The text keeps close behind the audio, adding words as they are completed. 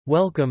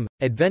Welcome,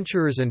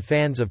 adventurers and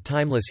fans of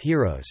timeless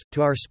heroes,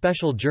 to our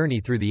special journey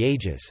through the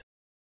ages.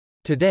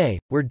 Today,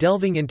 we're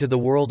delving into the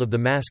world of the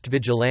masked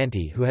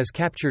vigilante who has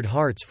captured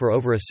hearts for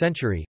over a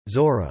century,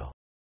 Zorro.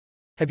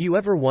 Have you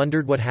ever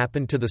wondered what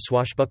happened to the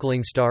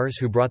swashbuckling stars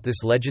who brought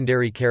this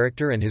legendary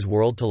character and his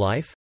world to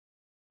life?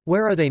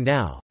 Where are they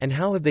now, and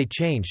how have they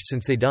changed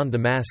since they donned the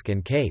mask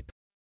and cape?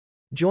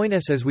 Join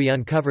us as we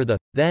uncover the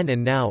then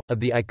and now of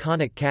the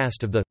iconic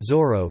cast of the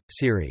Zorro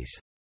series.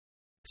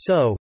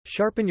 So,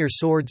 sharpen your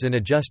swords and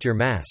adjust your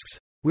masks.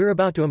 We're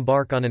about to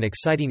embark on an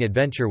exciting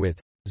adventure with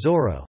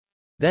Zorro.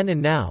 Then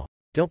and now.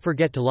 Don't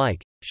forget to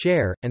like,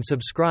 share, and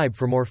subscribe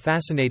for more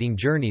fascinating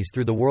journeys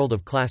through the world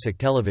of classic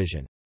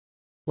television.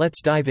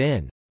 Let's dive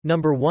in.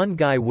 Number 1.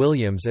 Guy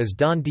Williams as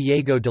Don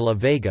Diego de la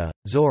Vega,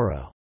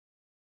 Zorro.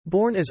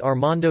 Born as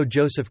Armando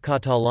Joseph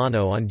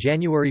Catalano on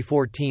January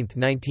 14,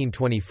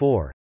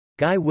 1924,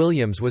 Guy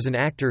Williams was an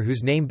actor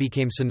whose name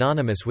became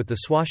synonymous with the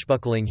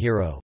swashbuckling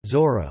hero,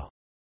 Zorro.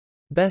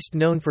 Best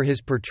known for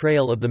his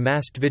portrayal of the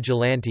masked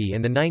vigilante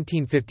in the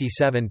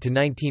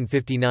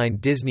 1957–1959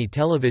 Disney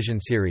television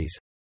series,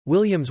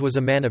 Williams was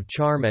a man of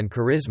charm and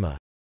charisma,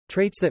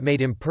 traits that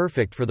made him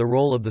perfect for the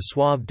role of the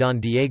suave Don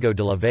Diego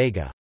de la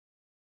Vega.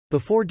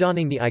 Before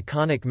donning the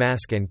iconic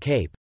mask and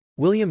cape,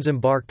 Williams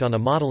embarked on a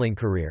modeling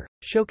career,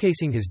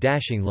 showcasing his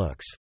dashing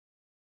looks.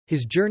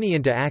 His journey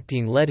into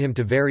acting led him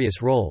to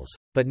various roles,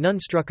 but none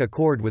struck a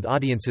chord with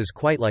audiences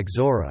quite like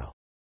Zorro.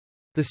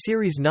 The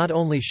series not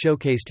only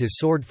showcased his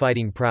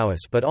sword-fighting prowess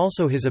but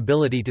also his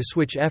ability to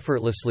switch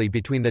effortlessly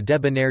between the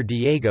debonair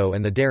Diego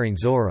and the daring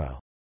Zorro.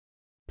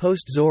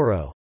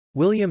 Post-Zorro,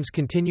 Williams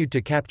continued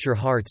to capture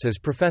hearts as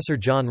Professor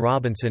John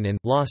Robinson in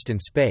Lost in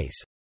Space,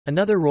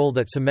 another role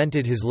that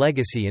cemented his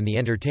legacy in the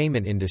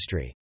entertainment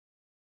industry.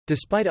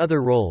 Despite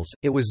other roles,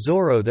 it was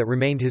Zorro that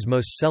remained his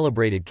most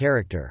celebrated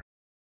character.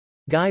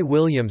 Guy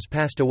Williams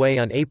passed away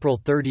on April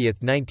 30,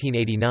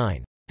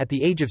 1989, at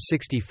the age of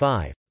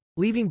 65.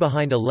 Leaving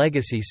behind a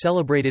legacy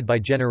celebrated by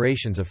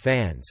generations of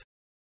fans.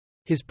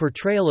 His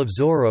portrayal of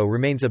Zorro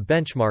remains a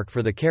benchmark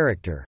for the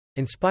character,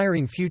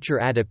 inspiring future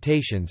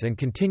adaptations and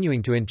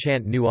continuing to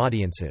enchant new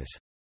audiences.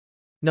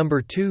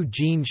 Number 2.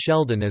 Gene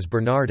Sheldon as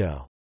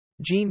Bernardo.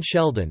 Gene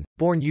Sheldon,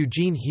 born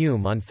Eugene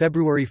Hume on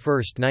February 1,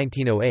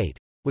 1908,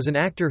 was an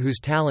actor whose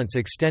talents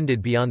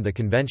extended beyond the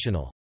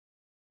conventional.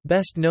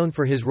 Best known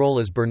for his role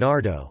as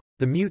Bernardo,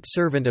 the mute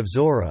servant of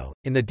Zorro,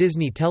 in the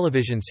Disney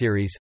television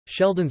series,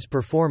 Sheldon's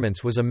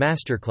performance was a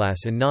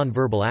masterclass in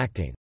non-verbal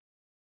acting.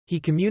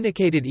 He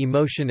communicated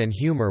emotion and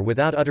humor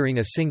without uttering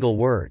a single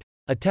word,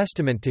 a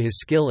testament to his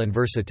skill and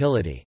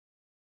versatility.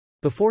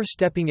 Before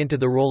stepping into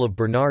the role of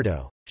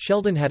Bernardo,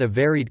 Sheldon had a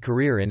varied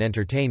career in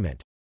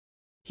entertainment.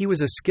 He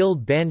was a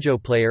skilled banjo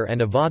player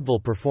and a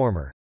vaudeville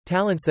performer,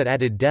 talents that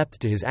added depth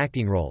to his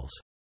acting roles.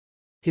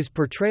 His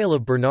portrayal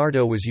of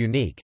Bernardo was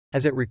unique,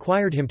 as it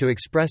required him to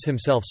express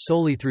himself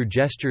solely through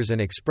gestures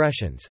and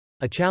expressions,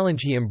 a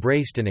challenge he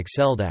embraced and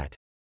excelled at.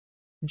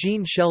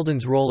 Gene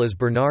Sheldon's role as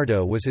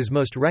Bernardo was his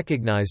most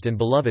recognized and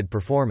beloved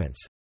performance.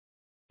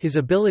 His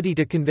ability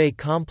to convey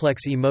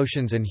complex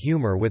emotions and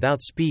humor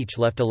without speech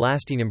left a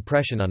lasting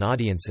impression on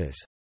audiences.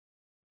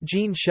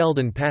 Gene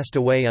Sheldon passed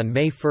away on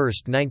May 1,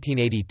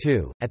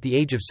 1982, at the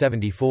age of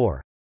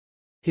 74.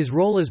 His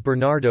role as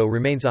Bernardo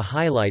remains a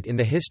highlight in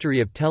the history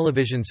of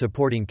television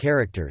supporting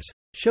characters,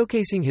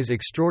 showcasing his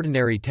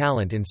extraordinary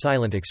talent in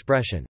silent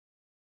expression.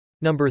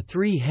 Number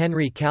 3.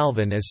 Henry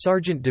Calvin as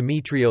Sergeant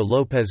Demetrio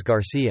Lopez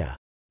Garcia.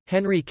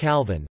 Henry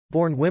Calvin,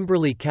 born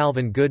Wimberly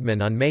Calvin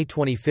Goodman on May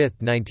 25,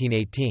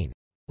 1918,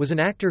 was an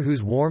actor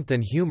whose warmth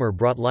and humor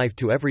brought life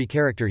to every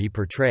character he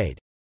portrayed.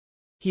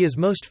 He is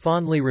most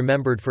fondly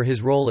remembered for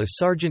his role as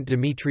Sergeant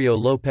Demetrio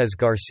Lopez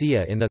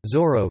Garcia in the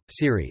Zorro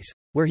series,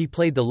 where he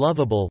played the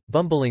lovable,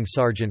 bumbling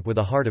sergeant with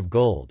a heart of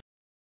gold.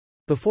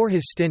 Before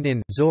his stint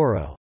in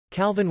Zorro,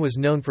 Calvin was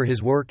known for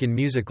his work in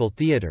musical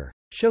theater,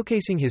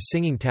 showcasing his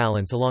singing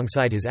talents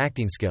alongside his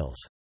acting skills.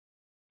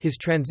 His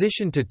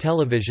transition to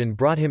television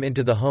brought him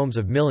into the homes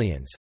of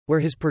millions, where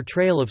his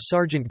portrayal of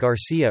Sergeant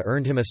Garcia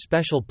earned him a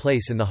special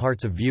place in the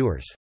hearts of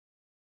viewers.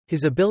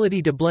 His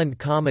ability to blend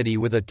comedy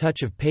with a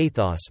touch of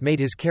pathos made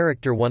his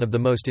character one of the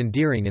most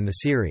endearing in the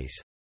series.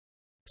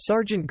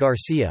 Sergeant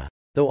Garcia,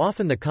 though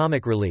often the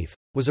comic relief,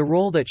 was a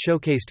role that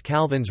showcased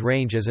Calvin's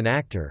range as an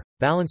actor,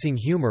 balancing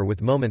humor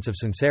with moments of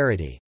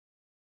sincerity.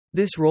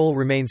 This role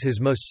remains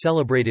his most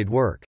celebrated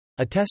work,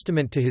 a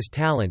testament to his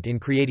talent in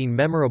creating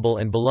memorable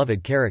and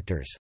beloved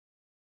characters.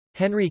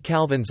 Henry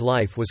Calvin's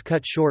life was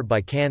cut short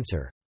by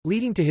cancer,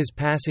 leading to his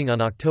passing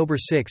on October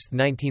 6,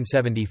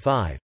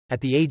 1975,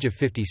 at the age of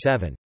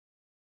 57.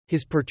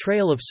 His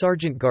portrayal of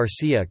Sergeant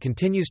Garcia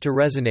continues to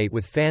resonate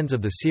with fans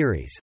of the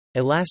series,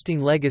 a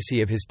lasting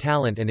legacy of his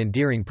talent and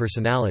endearing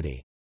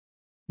personality.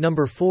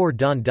 Number 4.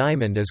 Don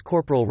Diamond as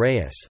Corporal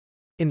Reyes.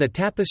 In the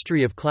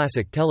tapestry of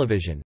classic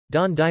television,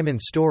 Don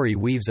Diamond's story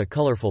weaves a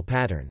colorful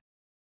pattern.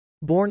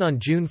 Born on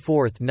June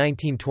 4,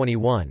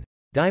 1921,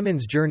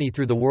 Diamond's journey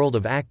through the world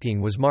of acting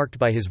was marked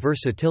by his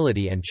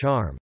versatility and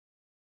charm.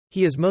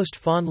 He is most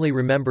fondly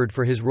remembered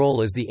for his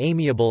role as the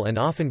amiable and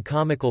often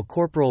comical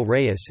Corporal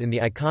Reyes in the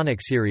iconic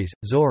series,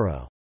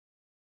 Zorro.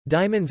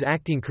 Diamond's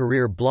acting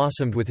career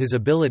blossomed with his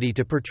ability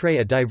to portray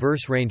a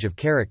diverse range of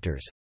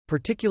characters,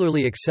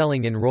 particularly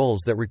excelling in roles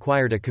that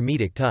required a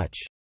comedic touch.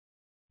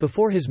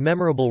 Before his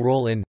memorable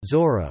role in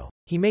Zorro,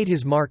 he made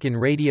his mark in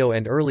radio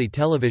and early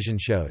television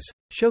shows,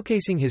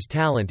 showcasing his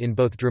talent in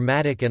both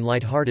dramatic and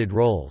light-hearted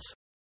roles.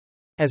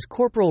 As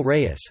Corporal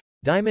Reyes,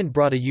 Diamond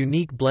brought a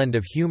unique blend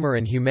of humor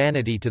and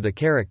humanity to the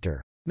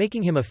character,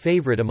 making him a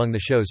favorite among the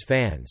show's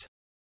fans.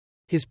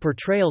 His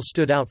portrayal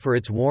stood out for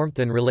its warmth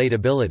and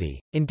relatability,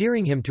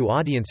 endearing him to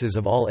audiences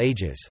of all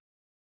ages.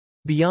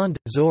 Beyond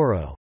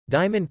Zorro,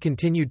 Diamond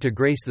continued to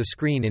grace the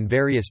screen in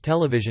various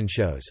television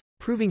shows,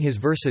 proving his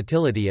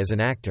versatility as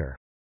an actor.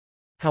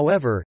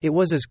 However, it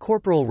was as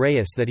Corporal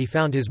Reyes that he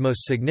found his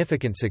most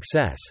significant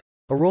success,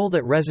 a role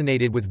that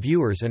resonated with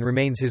viewers and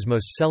remains his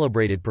most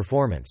celebrated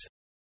performance.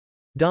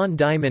 Don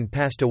Diamond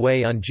passed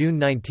away on June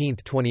 19,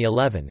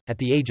 2011, at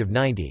the age of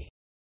 90.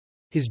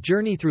 His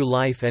journey through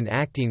life and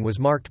acting was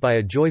marked by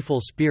a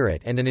joyful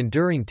spirit and an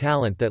enduring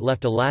talent that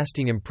left a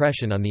lasting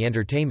impression on the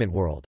entertainment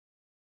world.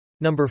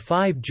 Number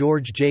 5.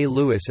 George J.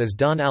 Lewis as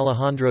Don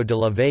Alejandro de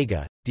la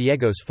Vega,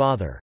 Diego's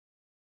father.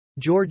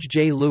 George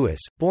J. Lewis,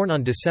 born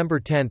on December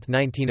 10,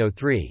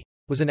 1903,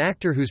 was an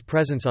actor whose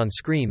presence on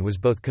screen was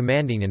both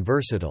commanding and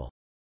versatile.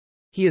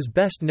 He is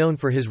best known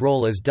for his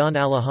role as Don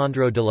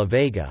Alejandro de la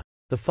Vega,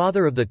 the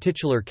father of the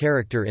titular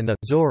character in the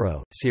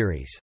Zorro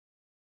series.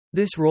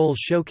 This role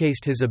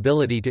showcased his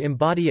ability to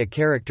embody a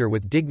character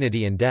with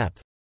dignity and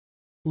depth.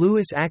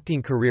 Lewis'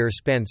 acting career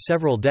spanned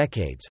several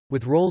decades,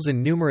 with roles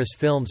in numerous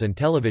films and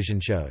television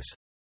shows.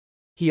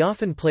 He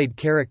often played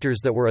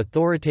characters that were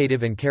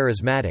authoritative and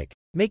charismatic,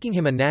 making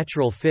him a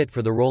natural fit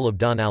for the role of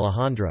Don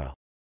Alejandro.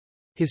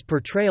 His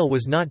portrayal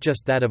was not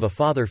just that of a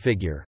father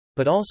figure,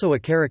 but also a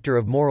character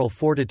of moral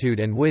fortitude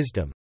and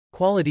wisdom,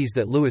 qualities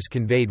that Lewis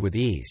conveyed with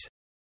ease.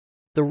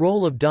 The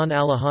role of Don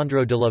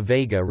Alejandro de la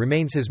Vega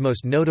remains his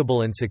most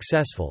notable and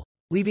successful,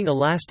 leaving a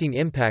lasting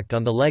impact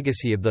on the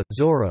legacy of the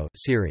Zorro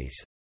series.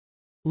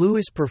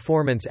 Lewis'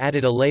 performance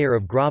added a layer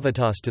of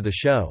gravitas to the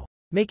show,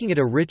 making it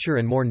a richer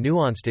and more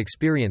nuanced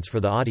experience for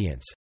the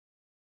audience.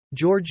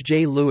 George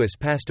J. Lewis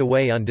passed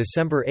away on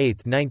December 8,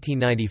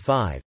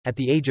 1995, at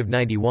the age of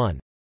 91.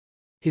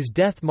 His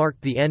death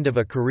marked the end of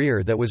a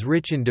career that was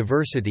rich in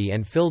diversity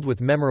and filled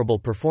with memorable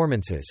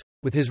performances,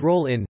 with his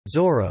role in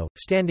Zorro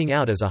standing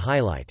out as a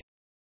highlight.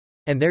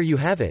 And there you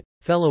have it,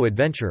 fellow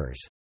adventurers.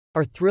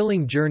 Our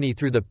thrilling journey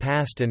through the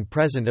past and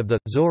present of the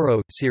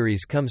Zorro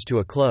series comes to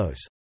a close.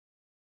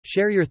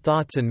 Share your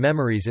thoughts and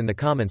memories in the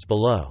comments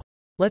below.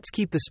 Let's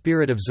keep the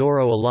spirit of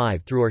Zorro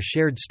alive through our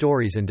shared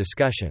stories and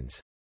discussions.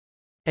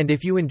 And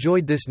if you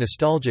enjoyed this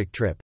nostalgic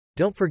trip,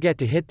 don't forget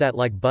to hit that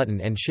like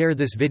button and share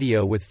this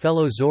video with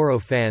fellow Zorro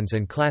fans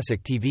and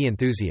classic TV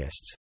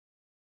enthusiasts.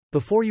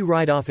 Before you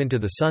ride off into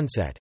the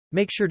sunset,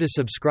 make sure to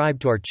subscribe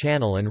to our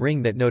channel and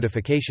ring that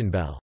notification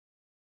bell.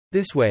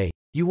 This way,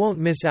 you won't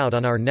miss out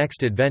on our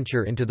next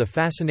adventure into the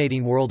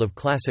fascinating world of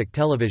classic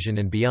television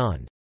and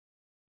beyond.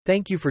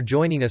 Thank you for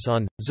joining us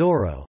on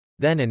Zorro,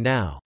 Then and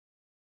Now.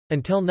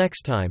 Until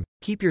next time,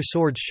 keep your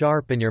swords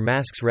sharp and your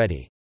masks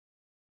ready.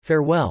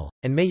 Farewell,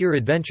 and may your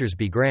adventures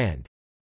be grand.